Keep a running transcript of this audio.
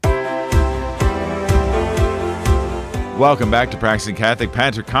Welcome back to Practicing Catholic.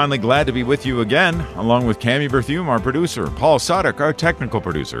 Patrick Conley, glad to be with you again, along with Cami Berthume, our producer, Paul Sadek, our technical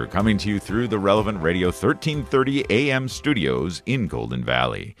producer, coming to you through the Relevant Radio 1330 AM studios in Golden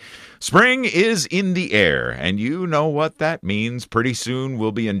Valley. Spring is in the air, and you know what that means. Pretty soon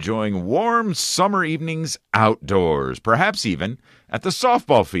we'll be enjoying warm summer evenings outdoors, perhaps even at the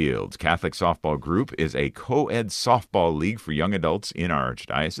softball fields. Catholic Softball Group is a co-ed softball league for young adults in our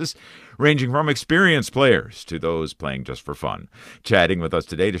archdiocese, ranging from experienced players to those playing just for fun. Chatting with us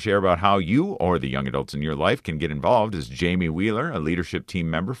today to share about how you or the young adults in your life can get involved is Jamie Wheeler, a leadership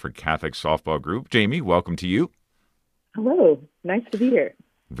team member for Catholic Softball Group. Jamie, welcome to you. Hello. Nice to be here.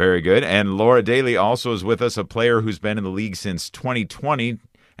 Very good. And Laura Daly also is with us, a player who's been in the league since 2020.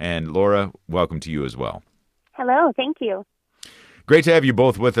 And Laura, welcome to you as well. Hello. Thank you. Great to have you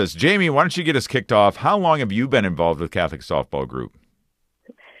both with us. Jamie, why don't you get us kicked off? How long have you been involved with Catholic Softball Group?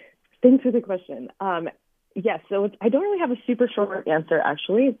 Thanks for the question. Yes, so I don't really have a super short answer,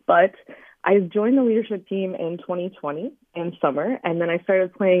 actually, but I joined the leadership team in 2020 in summer, and then I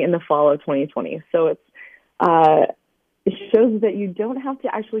started playing in the fall of 2020. So it shows that you don't have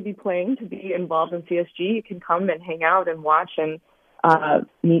to actually be playing to be involved in CSG. You can come and hang out and watch and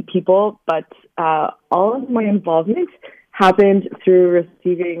meet people, but all of my involvement happened through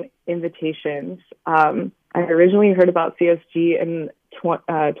receiving invitations. I originally heard about CSG in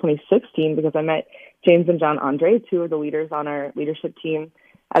 2016 because I met James and John Andre, two of the leaders on our leadership team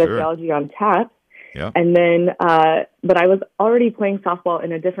at Sure. a Theology on Tap. Yeah. And then, but I was already playing softball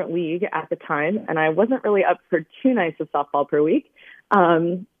in a different league at the time, and I wasn't really up for 2 nights of softball per week.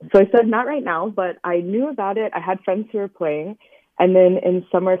 So I said, not right now, but I knew about it. I had friends who were playing. And then in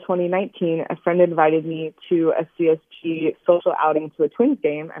summer 2019, a friend invited me to a CSG social outing to a Twins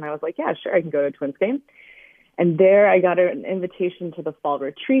game. And I was like, yeah, sure, I can go to a Twins game. And there I got an invitation to the fall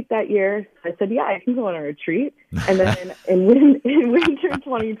retreat that year. I said, yeah, I can go on a retreat. And then in winter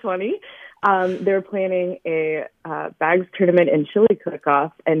 2020, they were planning a bags tournament and chili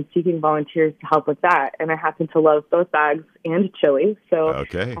cook-off and seeking volunteers to help with that. And I happen to love both bags and chili. So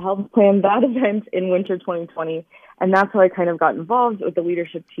Okay. I helped plan that event in winter 2020. And that's how I kind of got involved with the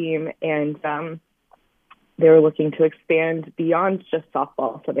leadership team. And they were looking to expand beyond just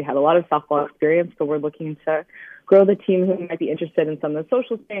softball. So they had a lot of softball experience. So we're looking to grow the team who might be interested in some of the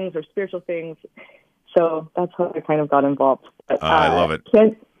social things or spiritual things. So that's how I kind of got involved. But, I love it.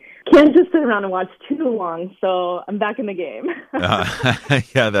 Can't just sit around and watch too long. So I'm back in the game.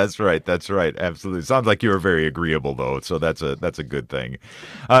 Yeah, that's right. That's right. Absolutely. Sounds like you were very agreeable, though. So that's a good thing.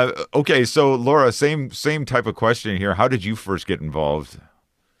 Okay, so Laura, same type of question here. How did you first get involved?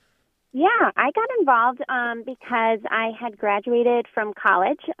 Yeah, I got involved because I had graduated from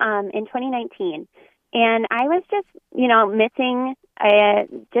college in 2019. And I was just, missing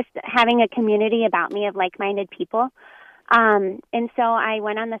just having a community about me of like-minded people. And so I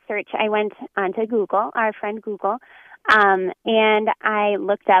went on the search. I went onto Google, our friend Google, and I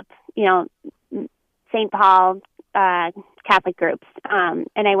looked up, St. Paul Catholic groups. And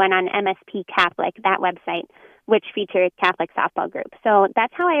I went on MSP Catholic, that website, which featured Catholic Softball Group. So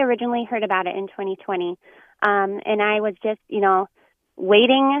that's how I originally heard about it in 2020. And I was just,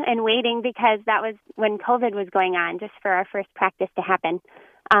 waiting and waiting because that was when COVID was going on, just for our first practice to happen.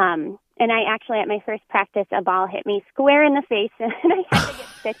 And I actually, at my first practice, a ball hit me square in the face, and I had to get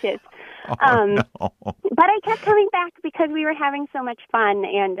stitches. No. But I kept coming back because we were having so much fun,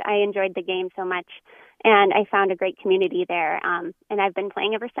 and I enjoyed the game so much. And I found a great community there, and I've been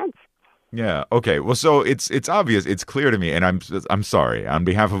playing ever since. Yeah. Okay. Well, so it's obvious, it's clear to me, and I'm sorry on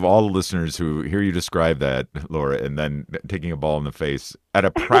behalf of all the listeners who hear you describe that, Laura, and then taking a ball in the face at a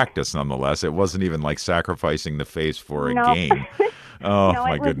practice, nonetheless. It wasn't even like sacrificing the face for a game. Oh, no,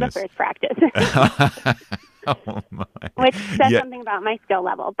 my it was goodness. the first practice. Oh, my. Which says something about my skill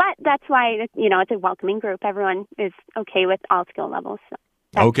level. But that's why, it's a welcoming group. Everyone is okay with all skill levels. So.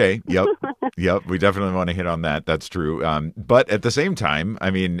 Okay. Yep. Yep. We definitely want to hit on that. That's true. But at the same time,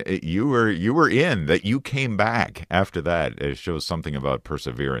 I mean, you were in that. You came back after that. It shows something about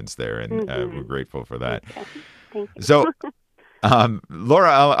perseverance there, and we're grateful for that. Thank you. So, Laura,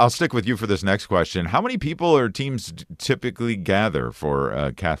 I'll stick with you for this next question. How many people or teams typically gather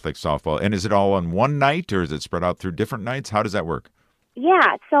for Catholic softball? And is it all on one night, or is it spread out through different nights? How does that work?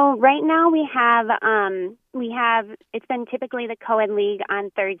 Yeah, so right now we have it's been typically the co-ed league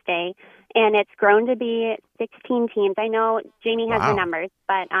on Thursday, and it's grown to be 16 teams. I know Jamie has the numbers,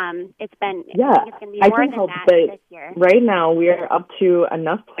 but it's been I think it's going to be more than that this year. Right now we are up to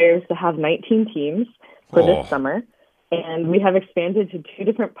enough players to have 19 teams for this summer, and we have expanded to 2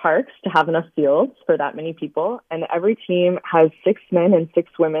 different parks to have enough fields for that many people, and every team has 6 men and 6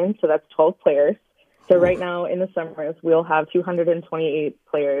 women, so that's 12 players. So right now in the summers, we'll have 228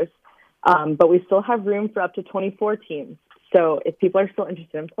 players, but we still have room for up to 24 teams. So if people are still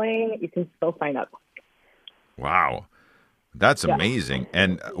interested in playing, you can still sign up. Wow. That's amazing.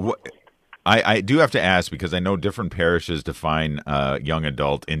 And I do have to ask, because I know different parishes define young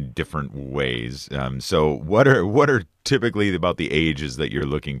adult in different ways. So what are typically about the ages that you're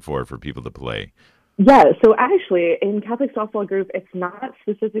looking for people to play? Yeah, so actually, in Catholic Softball Group, it's not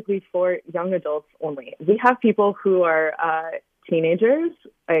specifically for young adults only. We have people who are teenagers,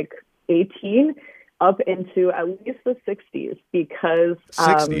 like 18, up into at least the 60s, because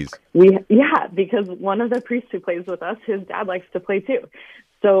 60s. Because one of the priests who plays with us, his dad likes to play too.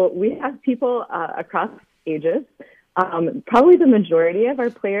 So we have people across ages. Probably the majority of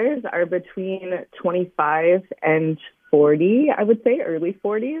our players are between 25 and 40, I would say, early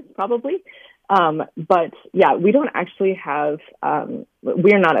 40s probably. But yeah, we don't actually have,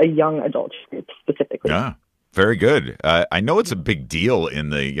 we're not a young adult group specifically. Yeah, very good. I know it's a big deal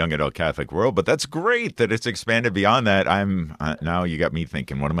in the young adult Catholic world, but that's great that it's expanded beyond that. Now you got me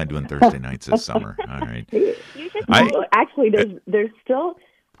thinking, what am I doing Thursday nights this summer? All right. Actually, there's still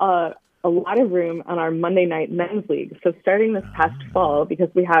a lot of room on our Monday night men's league. So starting this past fall, because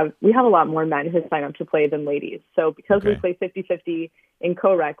we have a lot more men who sign up to play than ladies. So because we play 50-50 in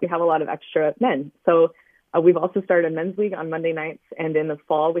co-rec, we have a lot of extra men. So we've also started a men's league on Monday nights, and in the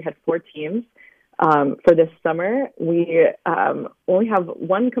fall we had 4 teams. For this summer, we only have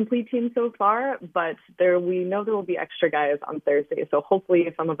one complete team so far, but we know there will be extra guys on Thursday. So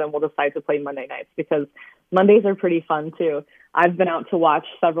hopefully some of them will decide to play Monday nights, because Mondays are pretty fun too. I've been out to watch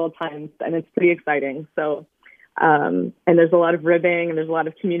several times, and it's pretty exciting. So, and there's a lot of ribbing, and there's a lot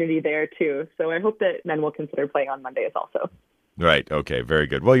of community there too. So I hope that men will consider playing on Mondays also. Right. Okay. Very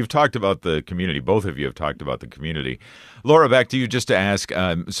good. Well, you've talked about the community. Both of you have talked about the community. Laura, back to you just to ask.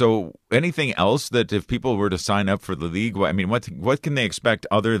 So, anything else that if people were to sign up for the league, I mean, what can they expect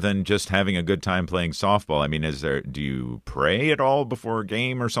other than just having a good time playing softball? I mean, do you pray at all before a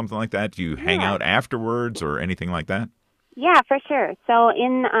game or something like that? Do you hang out afterwards or anything like that? Yeah, for sure. So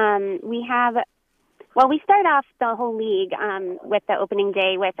we start off the whole league with the opening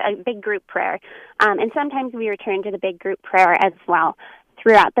day with a big group prayer. And sometimes we return to the big group prayer as well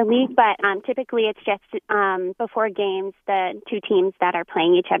throughout the league. But typically it's just before games, the 2 teams that are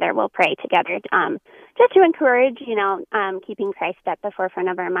playing each other will pray together just to encourage, keeping Christ at the forefront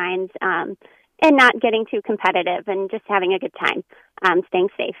of our minds and not getting too competitive and just having a good time, staying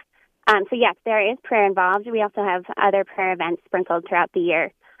safe. So, yes, there is prayer involved. We also have other prayer events sprinkled throughout the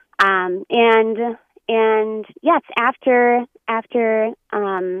year. And yes, after we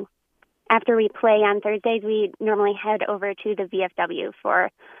play on Thursdays, we normally head over to the VFW for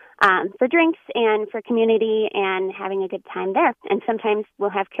drinks and for community and having a good time there. And sometimes we'll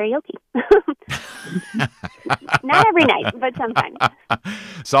have karaoke. Not every night, but sometimes.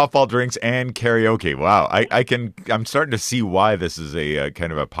 Softball, drinks, and karaoke. Wow, I'm starting to see why this is a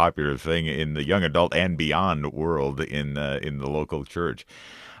kind of a popular thing in the young adult and beyond world in the local church.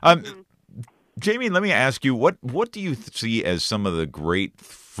 Jamie, let me ask you, what do you see as some of the great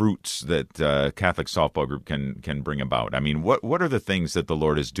fruits that Catholic Softball Group can bring about? I mean, what are the things that the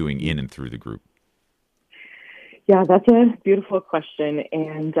Lord is doing in and through the group? Yeah, that's a beautiful question.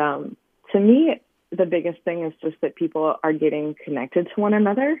 And to me, the biggest thing is just that people are getting connected to one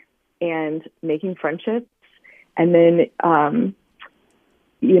another and making friendships. And then,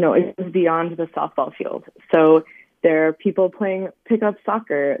 it goes beyond the softball field. So there are people playing pickup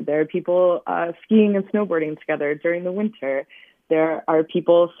soccer. There are people skiing and snowboarding together during the winter. There are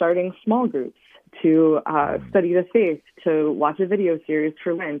people starting small groups to study the faith, to watch a video series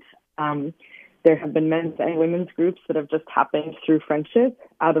for Lent. There have been men's and women's groups that have just happened through friendship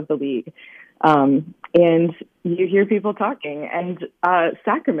out of the league. And you hear people talking. And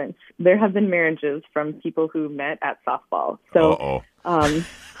sacraments. There have been marriages from people who met at softball. So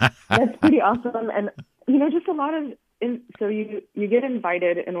that's pretty awesome. And just a lot of, so you get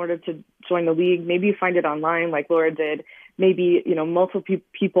invited in order to join the league. Maybe you find it online like Laura did. Maybe, multiple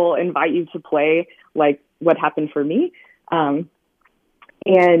people invite you to play, like what happened for me. And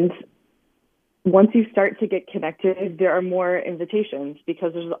once you start to get connected, there are more invitations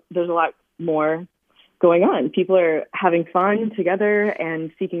because there's a lot more going on. People are having fun together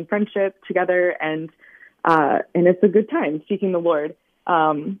and seeking friendship together. And it's a good time seeking the Lord.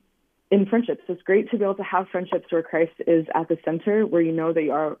 In friendships, it's great to be able to have friendships where Christ is at the center, where you know that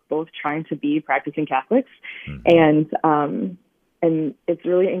you are both trying to be practicing Catholics. Mm-hmm. And it's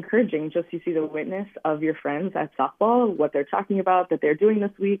really encouraging just to see the witness of your friends at softball, what they're talking about, that they're doing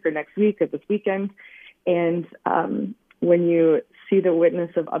this week or next week or this weekend. And when you see the witness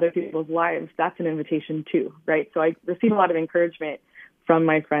of other people's lives, that's an invitation too, right? So I receive a lot of encouragement from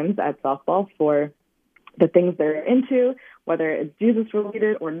my friends at softball for the things they're into, whether it's Jesus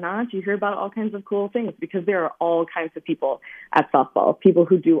related or not. You hear about all kinds of cool things because there are all kinds of people at softball, people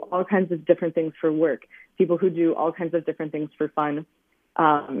who do all kinds of different things for work, people who do all kinds of different things for fun.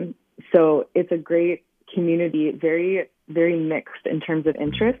 So it's a great community, very, very mixed in terms of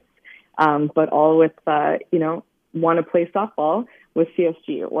interests, but all with, want to play softball with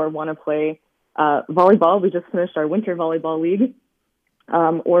CSG or want to play volleyball. We just finished our winter volleyball league,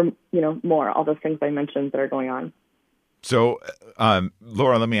 or, more, all those things I mentioned that are going on. So,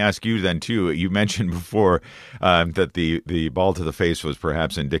 Laura, let me ask you then, too. You mentioned before that the ball to the face was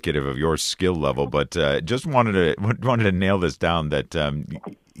perhaps indicative of your skill level, but just wanted to nail this down that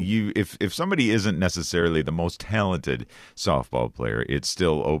if somebody isn't necessarily the most talented softball player, it's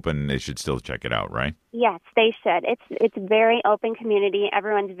still open. They should still check it out, right? Yes, they should. It's a very open community.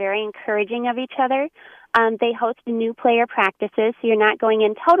 Everyone's very encouraging of each other. They host new player practices, so you're not going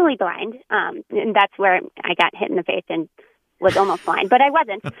in totally blind. And that's where I got hit in the face and was almost blind, but I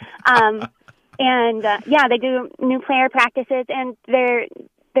wasn't. They do new player practices, and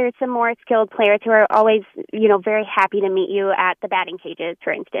there's some more skilled players who are always, very happy to meet you at the batting cages,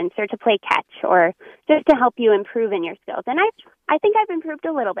 for instance, or to play catch, or just to help you improve in your skills. And I think I've improved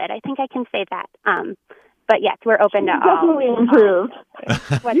a little bit. I think I can say that. But yes, we're open to all. Definitely improved.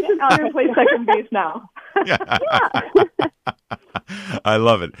 You should play second base now. Yeah. I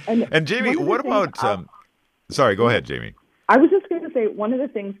love it. And Jamie, what about? Sorry, go ahead, Jamie. I was just going to say, one of the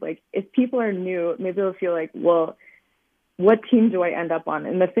things, like, if people are new, maybe they'll feel like, well, what team do I end up on?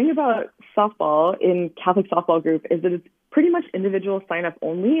 And the thing about softball in Catholic Softball Group is that it's pretty much individual sign up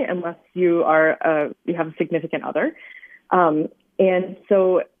only, unless you have a significant other. And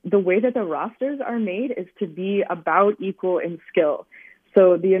so the way that the rosters are made is to be about equal in skill.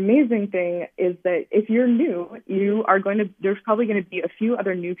 So the amazing thing is that if you're new, there's probably going to be a few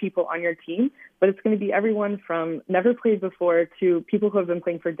other new people on your team, but it's going to be everyone from never played before to people who have been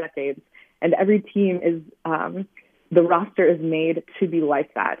playing for decades. And every team is, the roster is made to be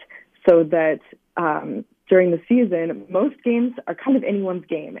like that, so that during the season, most games are kind of anyone's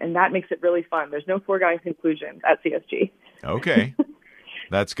game, and that makes it really fun. There's no foregone conclusions at CSG. Okay.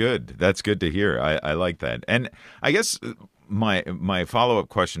 That's good. That's good to hear. I like that. And I guess my follow-up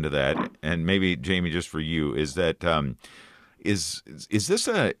question to that, and maybe Jamie, just for you, is that is this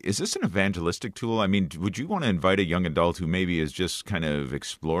an evangelistic tool? I mean, would you want to invite a young adult who maybe is just kind of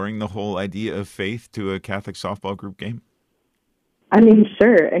exploring the whole idea of faith to a Catholic softball group game? I mean,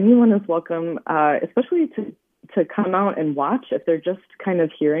 sure. Anyone is welcome, especially to come out and watch if they're just kind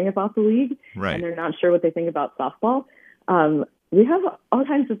of hearing about the league, right, and they're not sure what they think about softball. We have all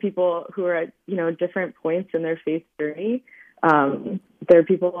kinds of people who are at, different points in their faith journey. There are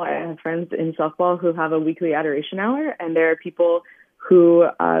people, I have friends in softball who have a weekly adoration hour, and there are people who,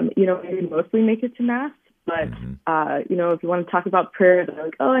 maybe mostly make it to Mass, but, if you want to talk about prayer, they're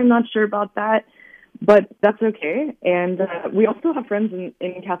like, oh, I'm not sure about that, but that's okay. And we also have friends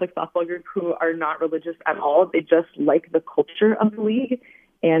in Catholic Softball Group who are not religious at all. They just like the culture of the league,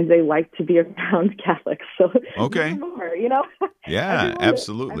 and they like to be around Catholics. So, okay. More, Yeah,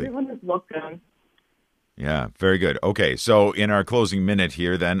 absolutely. Everyone is welcome. Yeah, very good. Okay, so in our closing minute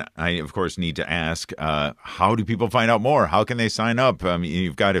here, then, I, of course, need to ask, how do people find out more? How can they sign up?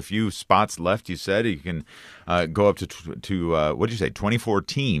 You've got a few spots left, you said. You can go up to what did you say, 24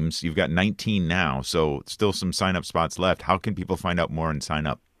 teams. You've got 19 now, so still some sign-up spots left. How can people find out more and sign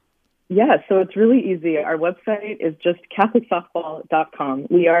up? Yeah, so it's really easy. Our website is just CatholicSoftball.com.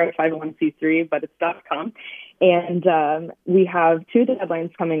 We are a 501c3, but it's .com. And we have two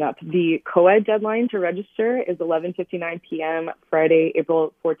deadlines coming up. The co-ed deadline to register is 11:59 p.m. Friday,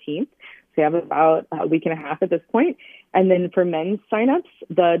 April 14th. So you have about a week and a half at this point. And then for men's signups,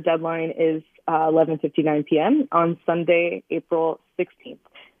 the deadline is 11:59 p.m. on Sunday, April 16th.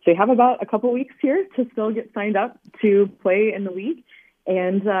 So you have about a couple weeks here to still get signed up to play in the league.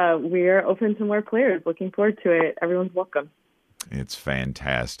 And we're open to more players. Looking forward to it. Everyone's welcome. It's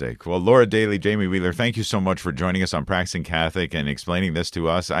fantastic. Well, Laura Daly, Jamie Wheeler, thank you so much for joining us on Practicing Catholic and explaining this to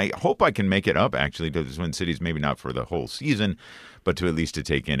us. I hope I can make it up, actually, to the Twin Cities, maybe not for the whole season, but to at least to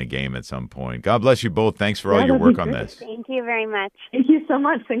take in a game at some point. God bless you both. Thanks for all your work on this. Thank you very much. Thank you so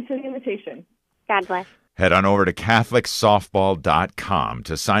much. Thanks for the invitation. God bless. Head on over to CatholicSoftball.com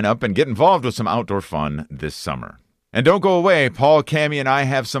to sign up and get involved with some outdoor fun this summer. And don't go away. Paul, Cammie, and I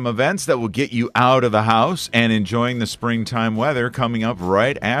have some events that will get you out of the house and enjoying the springtime weather coming up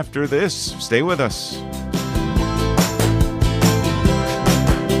right after this. Stay with us.